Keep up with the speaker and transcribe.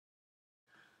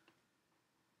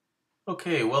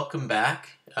Okay, welcome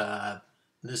back.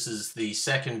 This is the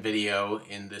second video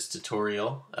in this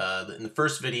tutorial. In the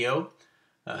first video,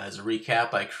 as a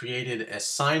recap, I created a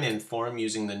sign-in form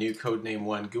using the new Codename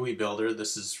 1 GUI builder.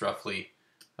 This is roughly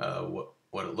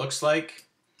what it looks like.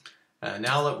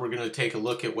 Now we're going to take a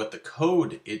look at what the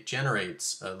code it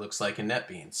generates looks like in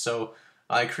NetBeans. So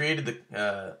I created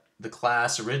the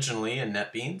class originally in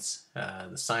NetBeans,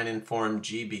 the sign-in form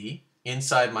GB,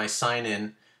 inside my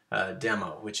sign-in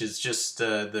demo, which is just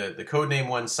the Codename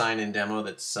 1 sign-in demo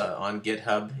that's on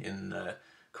GitHub in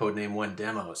Codename 1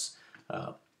 demos.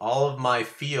 All of my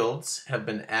fields have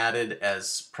been added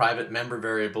as private member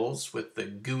variables with the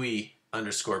GUI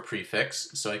underscore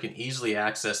prefix, so I can easily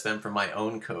access them from my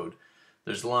own code.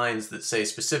 There's lines that say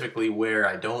specifically where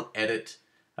I don't edit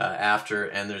after,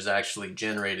 and there's actually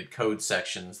generated code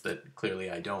sections that clearly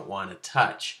I don't want to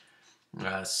touch.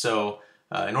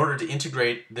 In order to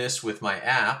integrate this with my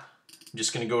app, I'm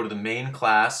just going to go to the main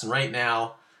class, and right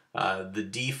now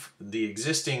the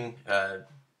existing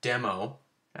demo,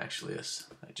 actually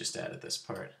I just added this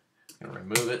part. I'm going to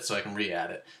remove it so I can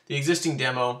re-add it. The existing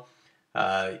demo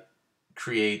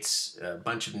creates a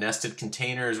bunch of nested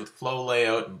containers with flow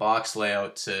layout and box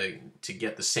layout to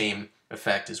get the same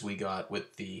effect as we got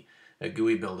with the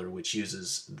GUI builder, which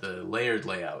uses the layered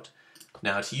layout.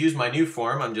 Now to use my new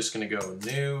form, I'm just going to go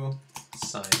new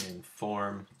sign-in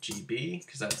form GB,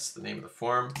 because that's the name of the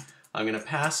form. I'm going to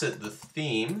pass it the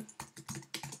theme,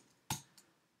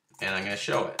 and I'm going to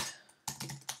show it.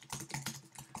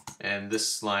 And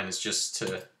this line is just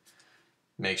to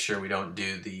make sure we don't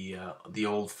do the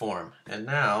old form. And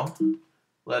now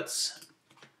let's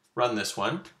run this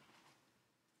one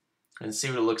and see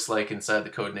what it looks like inside the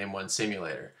Codename 1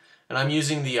 simulator. And I'm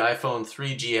using the iPhone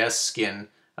 3GS skin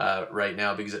right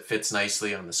now because it fits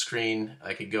nicely on the screen.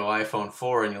 I could go iPhone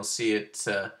 4 and you'll see it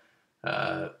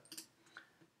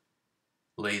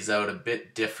lays out a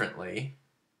bit differently.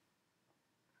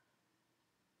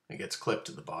 It gets clipped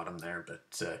to the bottom there,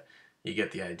 but you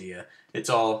get the idea. It's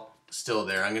all still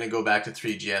there. I'm going to go back to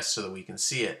 3GS so that we can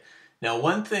see it. Now,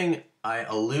 one thing I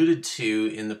alluded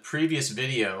to in the previous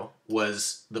video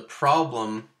was the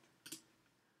problem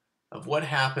of what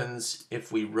happens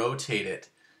if we rotate it.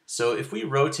 So if we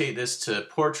rotate this to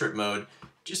portrait mode,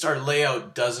 just our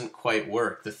layout doesn't quite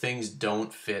work. The things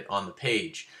don't fit on the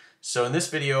page. So in this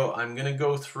video, I'm going to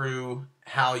go through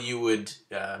how you would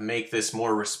make this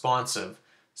more responsive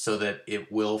so that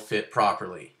it will fit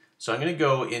properly. So I'm going to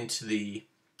go into the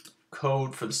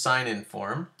code for the sign-in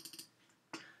form,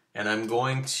 and I'm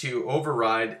going to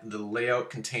override the layout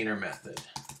container method.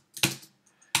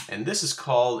 And this is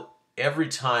called every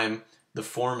time the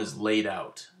form is laid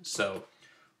out. So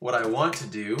what I want to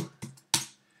do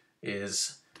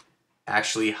is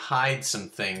actually hide some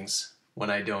things when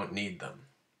I don't need them.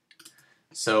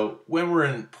 So when we're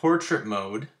in portrait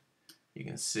mode, you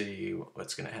can see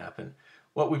what's going to happen.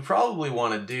 What we probably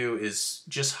want to do is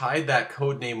just hide that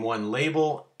Codename 1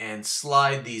 label and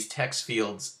slide these text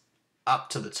fields up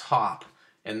to the top,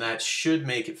 and that should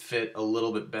make it fit a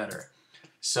little bit better.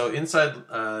 So inside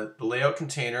the layout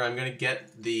container, I'm going to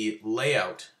get the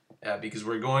layout because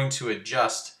we're going to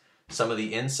adjust some of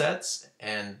the insets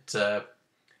and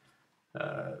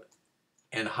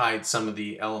hide some of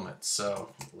the elements.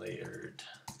 So layered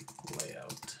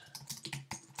layout.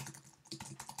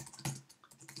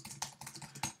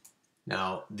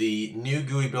 Now, the new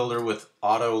GUI builder with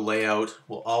auto layout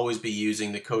will always be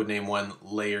using the Codename 1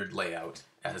 layered layout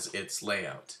as its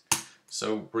layout.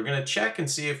 So we're going to check and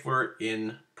see if we're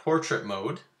in portrait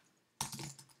mode.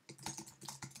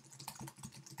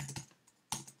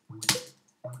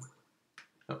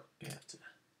 Oh, you have to.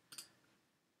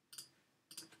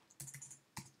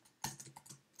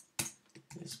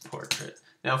 It's portrait.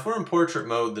 Now, if we're in portrait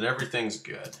mode, then everything's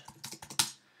good.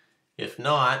 If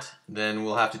not, then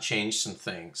we'll have to change some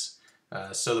things.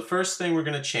 So the first thing we're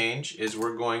going to change is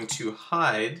we're going to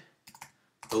hide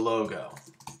the logo.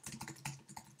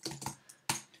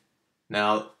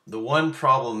 Now, the one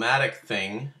problematic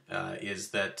thing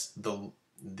is that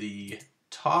the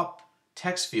top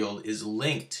text field is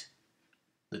linked.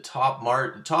 The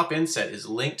top inset is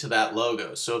linked to that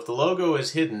logo. So if the logo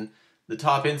is hidden, the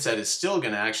top inset is still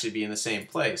going to actually be in the same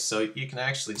place. So you can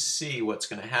actually see what's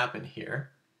going to happen here.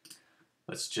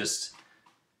 Let's just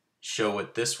show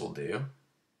what this will do.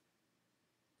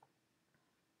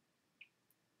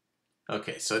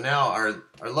 Okay, so now our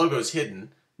logo is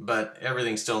hidden, but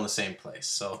everything's still in the same place.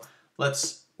 So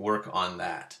let's work on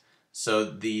that. So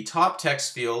the top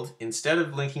text field, instead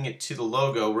of linking it to the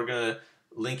logo, we're going to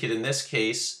link it in this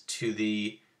case to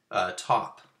the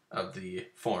top of the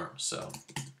form. So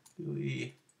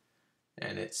GUI,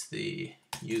 and it's the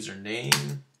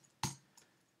username.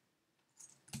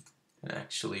 And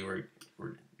actually, we're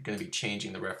going to be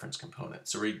changing the reference component.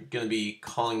 So we're going to be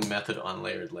calling the method on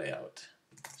layered layout.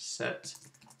 Set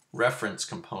reference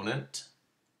component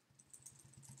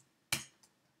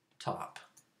top.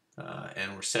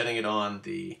 And we're setting it on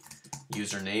the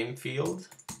username field.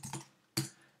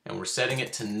 And we're setting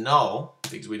it to null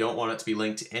because we don't want it to be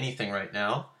linked to anything right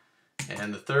now.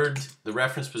 And the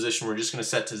reference position, we're just going to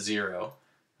set to 0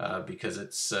 because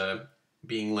it's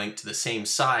being linked to the same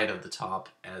side of the top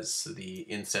as the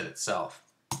inset itself.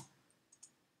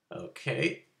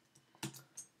 Okay.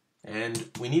 And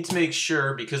we need to make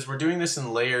sure, because we're doing this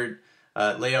in layered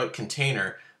layout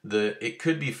container, it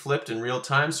could be flipped in real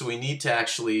time, so we need to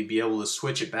actually be able to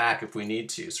switch it back if we need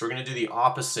to. So we're going to do the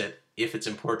opposite if it's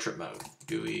in portrait mode.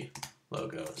 GUI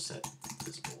logo set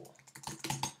visible.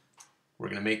 We're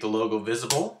going to make the logo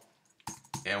visible,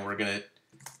 and we're going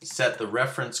to set the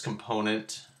reference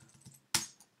component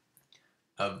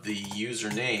of the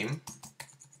username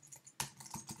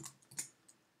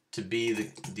to be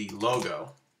the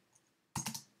logo.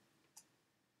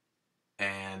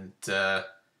 And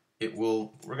we're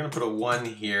going to put a 1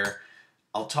 here.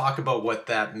 I'll talk about what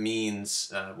that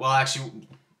means. Well, actually,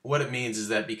 what it means is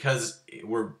that because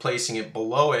we're placing it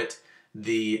below it,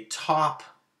 the top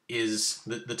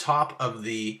of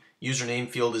the username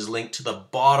field is linked to the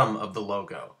bottom of the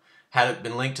logo. Had it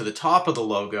been linked to the top of the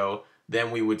logo,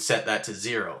 then we would set that to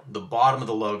 0. The bottom of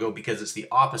the logo, because it's the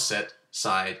opposite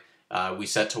side, we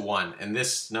set to 1. And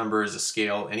this number is a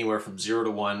scale anywhere from 0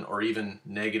 to 1, or even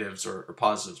negatives or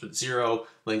positives. But 0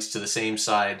 links to the same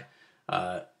side,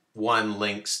 1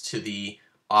 links to the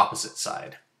opposite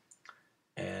side.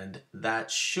 And that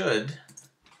should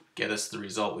get us the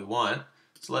result we want.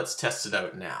 So let's test it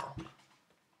out now.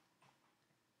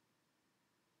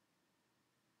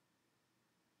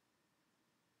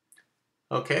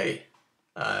 Okay,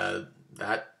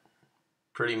 that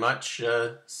pretty much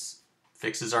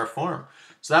fixes our form.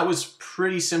 So that was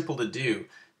pretty simple to do,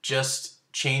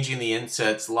 just changing the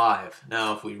insets live.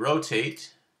 Now if we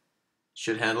rotate,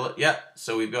 should handle it. Yeah,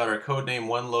 so we've got our Codename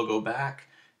 1 logo back.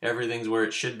 Everything's where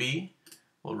it should be.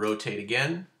 We'll rotate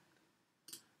again,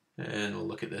 and we'll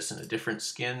look at this in a different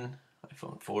skin,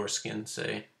 iPhone 4 skin,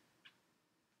 say.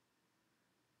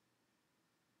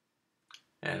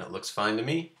 And it looks fine to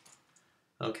me.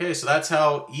 Okay, so that's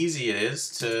how easy it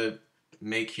is to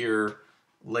make your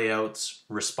layouts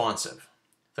responsive.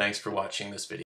 Thanks for watching this video.